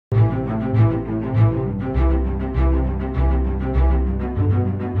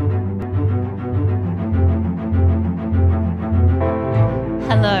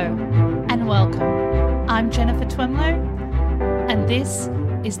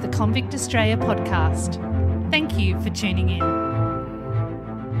is the Convict Australia podcast. Thank you for tuning in.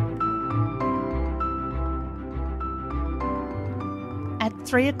 At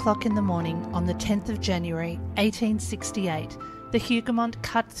 3 o'clock in the morning on the 10th of January 1868, the Hougoumont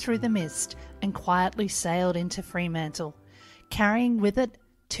cut through the mist and quietly sailed into Fremantle, carrying with it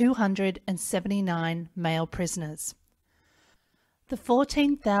 279 male prisoners. The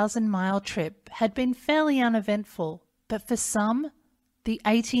 14,000-mile trip had been fairly uneventful, but for some, the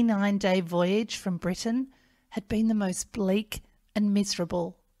 89-day voyage from Britain had been the most bleak and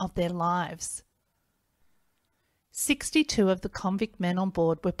miserable of their lives. 62 of the convict men on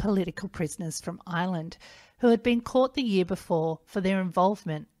board were political prisoners from Ireland who had been caught the year before for their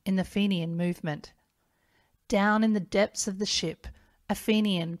involvement in the Fenian movement. Down in the depths of the ship, a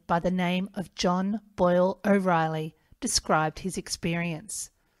Fenian by the name of John Boyle O'Reilly described his experience.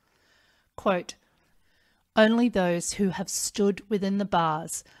 Quote, "Only those who have stood within the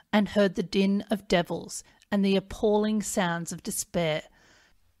bars and heard the din of devils and the appalling sounds of despair,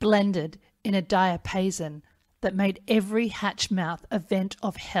 blended in a diapason that made every hatch-mouth a vent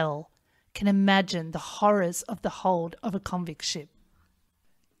of hell, can imagine the horrors of the hold of a convict ship."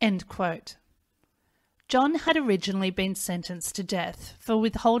 End quote. John had originally been sentenced to death for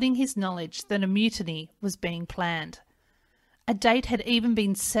withholding his knowledge that a mutiny was being planned. A date had even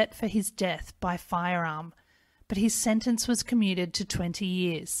been set for his death by firearm, but his sentence was commuted to 20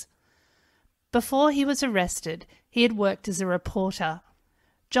 years. Before he was arrested, he had worked as a reporter.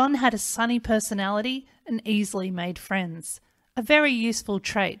 John had a sunny personality and easily made friends, a very useful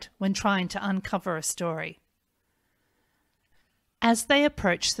trait when trying to uncover a story. As they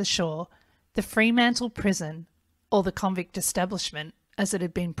approached the shore, the Fremantle Prison, or the convict establishment as it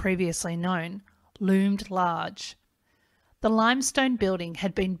had been previously known, loomed large. The limestone building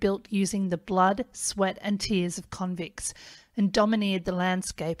had been built using the blood, sweat and tears of convicts and domineered the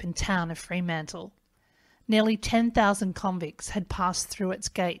landscape and town of Fremantle. Nearly 10,000 convicts had passed through its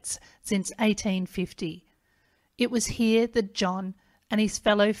gates since 1850. It was here that John and his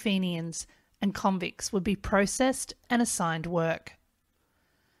fellow Fenians and convicts would be processed and assigned work.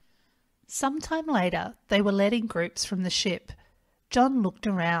 Sometime later, they were led in groups from the ship. John looked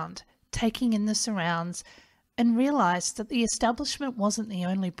around, taking in the surrounds, and realised that the establishment wasn't the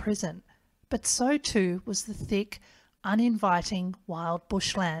only prison, but so too was the thick, uninviting, wild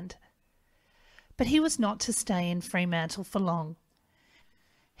bushland. But he was not to stay in Fremantle for long.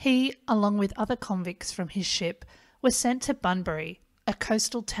 He, along with other convicts from his ship, were sent to Bunbury, a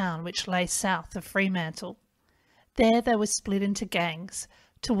coastal town which lay south of Fremantle. There they were split into gangs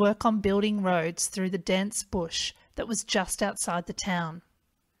to work on building roads through the dense bush that was just outside the town.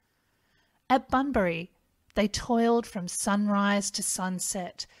 At Bunbury, they toiled from sunrise to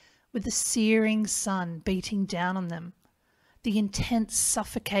sunset, with the searing sun beating down on them. The intense,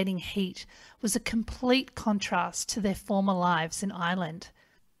 suffocating heat was a complete contrast to their former lives in Ireland.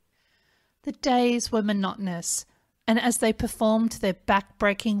 The days were monotonous, and as they performed their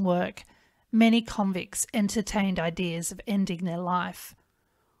back-breaking work, many convicts entertained ideas of ending their life.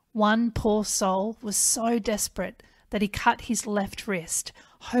 One poor soul was so desperate that he cut his left wrist,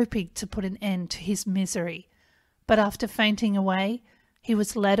 hoping to put an end to his misery. But after fainting away, he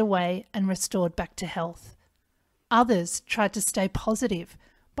was led away and restored back to health. Others tried to stay positive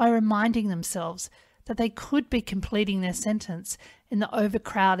by reminding themselves that they could be completing their sentence in the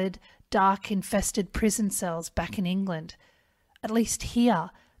overcrowded, dark-infested prison cells back in England. At least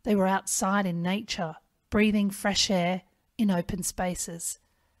here, they were outside in nature, breathing fresh air in open spaces.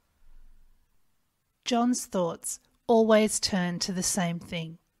 John's thoughts always turned to the same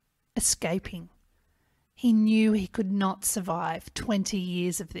thing: escaping. He knew he could not survive 20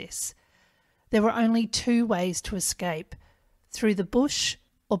 years of this. There were only two ways to escape: through the bush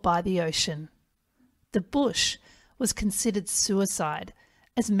or by the ocean. The bush was considered suicide,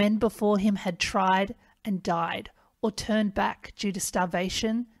 as men before him had tried and died or turned back due to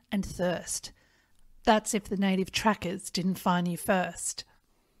starvation and thirst. That's if the native trackers didn't find you first.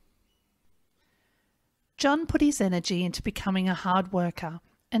 John put his energy into becoming a hard worker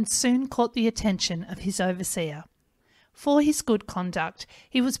and soon caught the attention of his overseer. For his good conduct,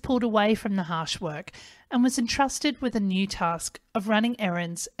 he was pulled away from the harsh work and was entrusted with a new task of running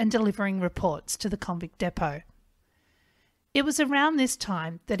errands and delivering reports to the convict depot. It was around this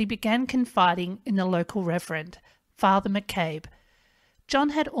time that he began confiding in the local reverend, Father McCabe. John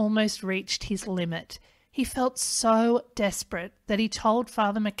had almost reached his limit. He felt so desperate that he told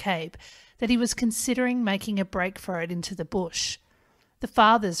Father McCabe that he was considering making a break for it into the bush. The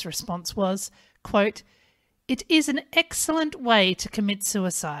father's response was, quote, "It is an excellent way to commit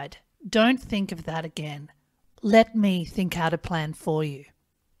suicide. Don't think of that again. Let me think out a plan for you."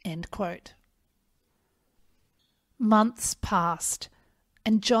 End quote. Months passed,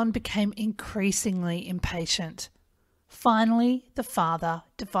 and John became increasingly impatient. Finally, the father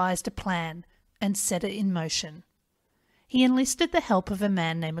devised a plan and set it in motion. He enlisted the help of a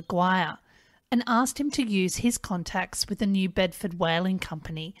man named Maguire and asked him to use his contacts with the New Bedford Whaling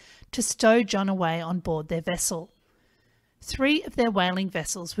Company to stow John away on board their vessel. 3 of their whaling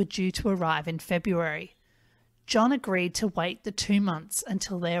vessels were due to arrive in February. John agreed to wait the 2 months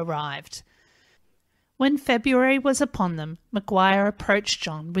until they arrived. When February was upon them, Maguire approached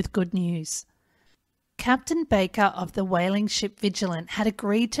John with good news. Captain Baker of the whaling ship Vigilant had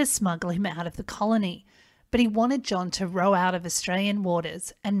agreed to smuggle him out of the colony, but he wanted John to row out of Australian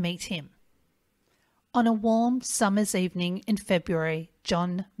waters and meet him. On a warm summer's evening in February,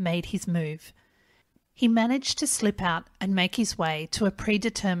 John made his move. He managed to slip out and make his way to a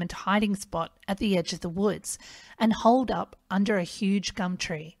predetermined hiding spot at the edge of the woods and holed up under a huge gum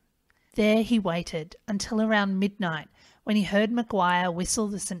tree. There he waited until around midnight, when he heard Maguire whistle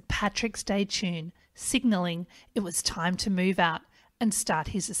the St. Patrick's Day tune, signalling it was time to move out and start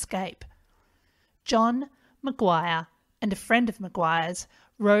his escape. John, Maguire, and a friend of Maguire's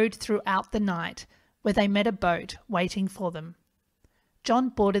rowed throughout the night, where they met a boat waiting for them. John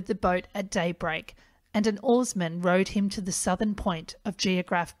boarded the boat at daybreak, and an oarsman rowed him to the southern point of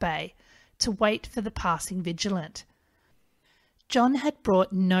Geograph Bay to wait for the passing Vigilant. John had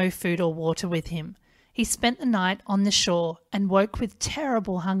brought no food or water with him. He spent the night on the shore and woke with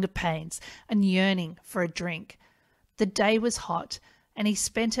terrible hunger pains and yearning for a drink. The day was hot, and he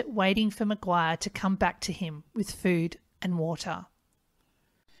spent it waiting for Maguire to come back to him with food and water.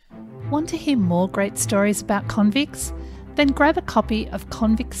 Want to hear more great stories about convicts? Then grab a copy of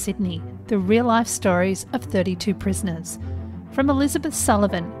Convict Sydney, the real-life stories of 32 prisoners. From Elizabeth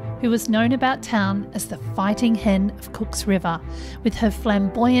Sullivan, who was known about town as the Fighting Hen of Cook's River, with her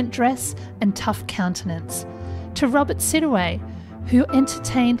flamboyant dress and tough countenance, to Robert Sidaway, who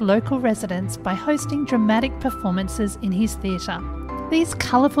entertained local residents by hosting dramatic performances in his theatre. These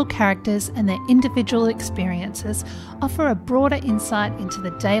colourful characters and their individual experiences offer a broader insight into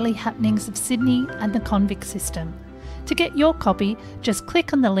the daily happenings of Sydney and the convict system. To get your copy, just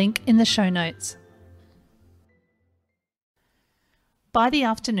click on the link in the show notes. By the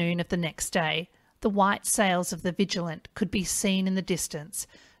afternoon of the next day, the white sails of the Vigilant could be seen in the distance,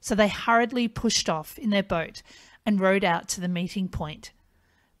 so they hurriedly pushed off in their boat and rowed out to the meeting point.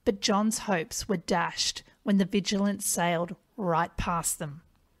 But John's hopes were dashed when the Vigilant sailed right past them.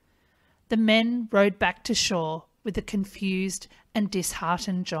 The men rowed back to shore with a confused and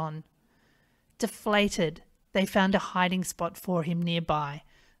disheartened John. Deflated, they found a hiding spot for him nearby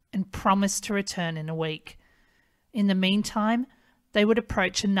and promised to return in a week. In the meantime, they would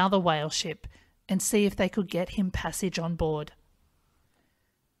approach another whale ship and see if they could get him passage on board.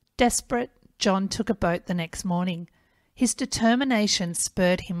 Desperate, John took a boat the next morning. His determination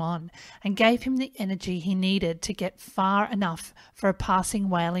spurred him on and gave him the energy he needed to get far enough for a passing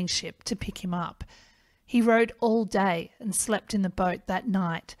whaling ship to pick him up. He rowed all day and slept in the boat that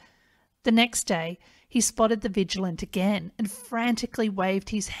night. The next day, he spotted the Vigilant again and frantically waved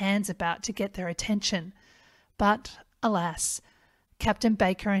his hands about to get their attention. But, alas, Captain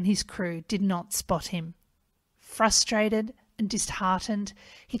Baker and his crew did not spot him. Frustrated and disheartened,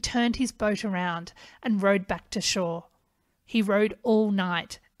 he turned his boat around and rowed back to shore. He rowed all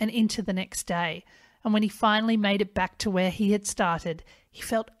night and into the next day, and when he finally made it back to where he had started, he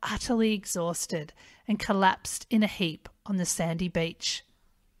felt utterly exhausted and collapsed in a heap on the sandy beach.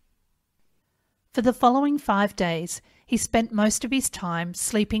 For the following 5 days, he spent most of his time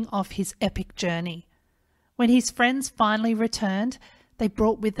sleeping off his epic journey. When his friends finally returned, they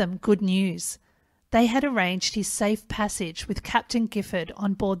brought with them good news. They had arranged his safe passage with Captain Gifford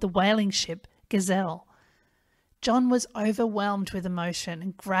on board the whaling ship Gazelle. John was overwhelmed with emotion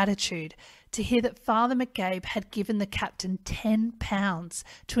and gratitude to hear that Father McCabe had given the captain £10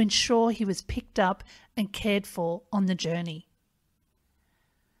 to ensure he was picked up and cared for on the journey.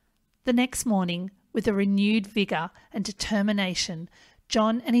 The next morning, with a renewed vigour and determination,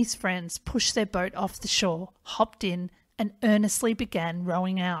 John and his friends pushed their boat off the shore, hopped in, and earnestly began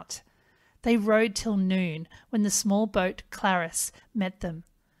rowing out. They rowed till noon, when the small boat Clarice met them.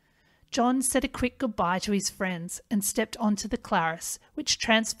 John said a quick goodbye to his friends and stepped onto the Clarice, which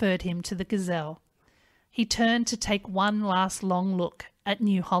transferred him to the Gazelle. He turned to take one last long look at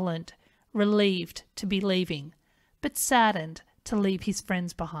New Holland, relieved to be leaving, but saddened to leave his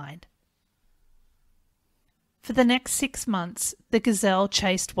friends behind. For the next 6 months, the Gazelle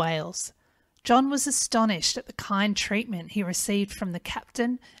chased whales. John was astonished at the kind treatment he received from the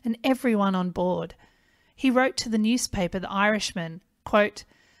captain and everyone on board. He wrote to the newspaper The Irishman, quote,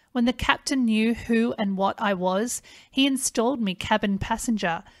 When the captain knew who and what I was, he installed me cabin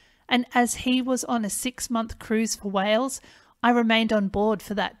passenger, and as he was on a 6-month cruise for Wales, I remained on board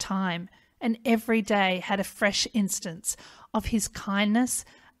for that time, and every day had a fresh instance of his kindness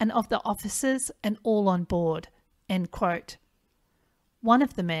and of the officers and all on board." End quote. One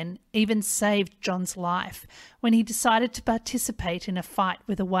of the men even saved John's life when he decided to participate in a fight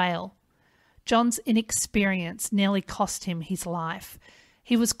with a whale. John's inexperience nearly cost him his life.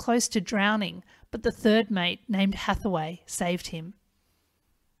 He was close to drowning, but the third mate, named Hathaway, saved him.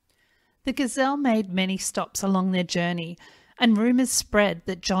 The Gazelle made many stops along their journey, and rumours spread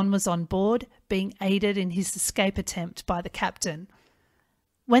that John was on board, being aided in his escape attempt by the captain.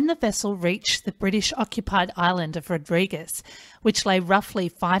 When the vessel reached the British-occupied island of Rodrigues, which lay roughly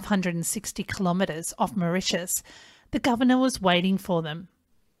 560 kilometres off Mauritius, the governor was waiting for them.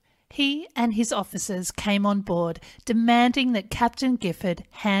 He and his officers came on board, demanding that Captain Gifford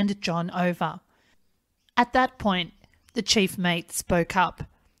hand John over. At that point, the chief mate spoke up.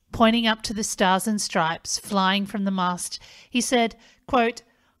 Pointing up to the stars and stripes flying from the mast, he said, quote,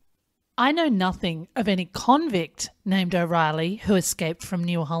 "I know nothing of any convict named O'Reilly who escaped from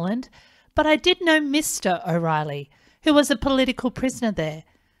New Holland, but I did know Mr. O'Reilly, who was a political prisoner there,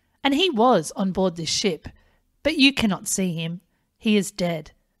 and he was on board this ship, but you cannot see him. He is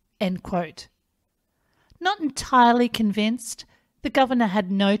dead." End quote. Not entirely convinced, the governor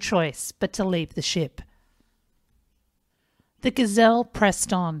had no choice but to leave the ship. The Gazelle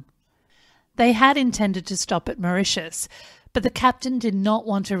pressed on. They had intended to stop at Mauritius, but the captain did not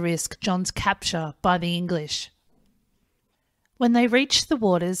want to risk John's capture by the English. When they reached the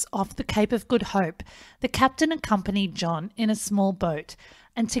waters off the Cape of Good Hope, the captain accompanied John in a small boat,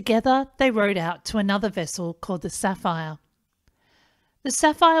 and together they rowed out to another vessel called the Sapphire. The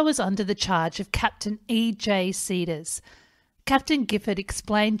Sapphire was under the charge of Captain E.J. Cedars. Captain Gifford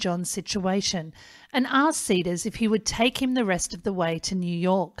explained John's situation and asked Cedars if he would take him the rest of the way to New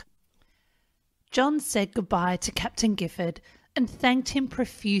York. John said goodbye to Captain Gifford and thanked him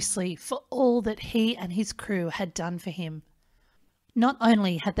profusely for all that he and his crew had done for him. Not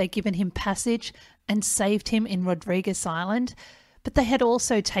only had they given him passage and saved him in Rodrigues Island, but they had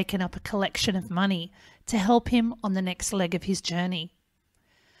also taken up a collection of money to help him on the next leg of his journey.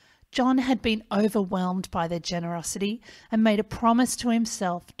 John had been overwhelmed by their generosity and made a promise to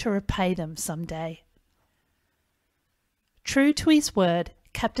himself to repay them someday. True to his word,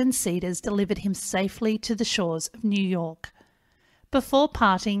 Captain Cedars delivered him safely to the shores of New York. Before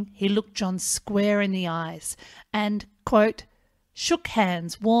parting, he looked John square in the eyes and, quote, shook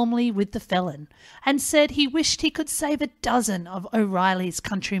hands warmly with the felon and said he wished he could save a dozen of O'Reilly's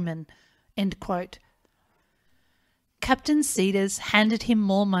countrymen, end quote. Captain Cedars handed him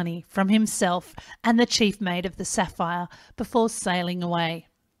more money from himself and the chief mate of the Sapphire before sailing away.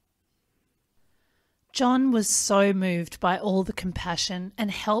 John was so moved by all the compassion and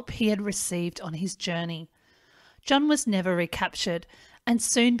help he had received on his journey. John was never recaptured and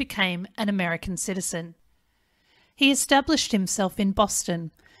soon became an American citizen. He established himself in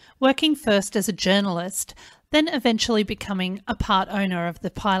Boston, working first as a journalist, then eventually becoming a part owner of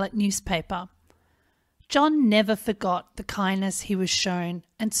the Pilot newspaper. John never forgot the kindness he was shown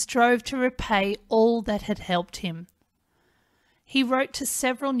and strove to repay all that had helped him. He wrote to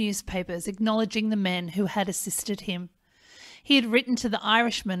several newspapers acknowledging the men who had assisted him. He had written to the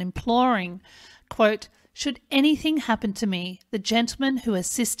Irishman imploring, quote, should anything happen to me, the gentleman who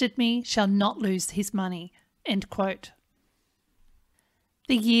assisted me shall not lose his money, end quote.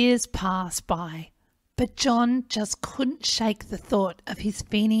 The years passed by, but John just couldn't shake the thought of his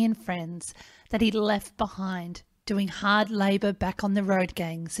Fenian friends that he'd left behind doing hard labour back on the road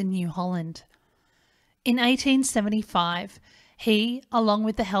gangs in New Holland. In 1875, he, along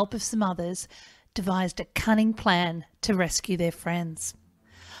with the help of some others, devised a cunning plan to rescue their friends.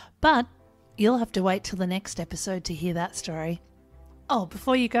 But you'll have to wait till the next episode to hear that story. Oh,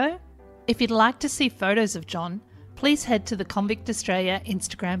 before you go, if you'd like to see photos of John, please head to the Convict Australia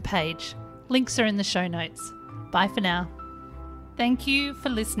Instagram page. Links are in the show notes. Bye for now. Thank you for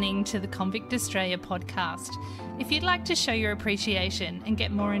listening to the Convict Australia podcast. If you'd like to show your appreciation and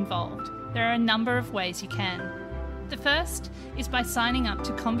get more involved, there are a number of ways you can. The first is by signing up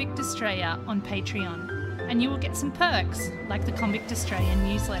to Convict Australia on Patreon, and you will get some perks like the Convict Australia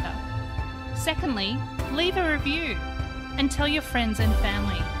Newsletter. Secondly, leave a review and tell your friends and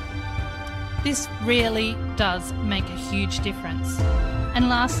family. This really does make a huge difference. And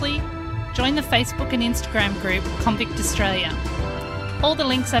lastly, join the Facebook and Instagram group Convict Australia. All the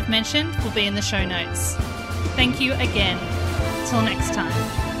links I've mentioned will be in the show notes. Thank you again. Till next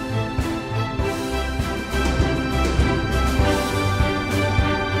time.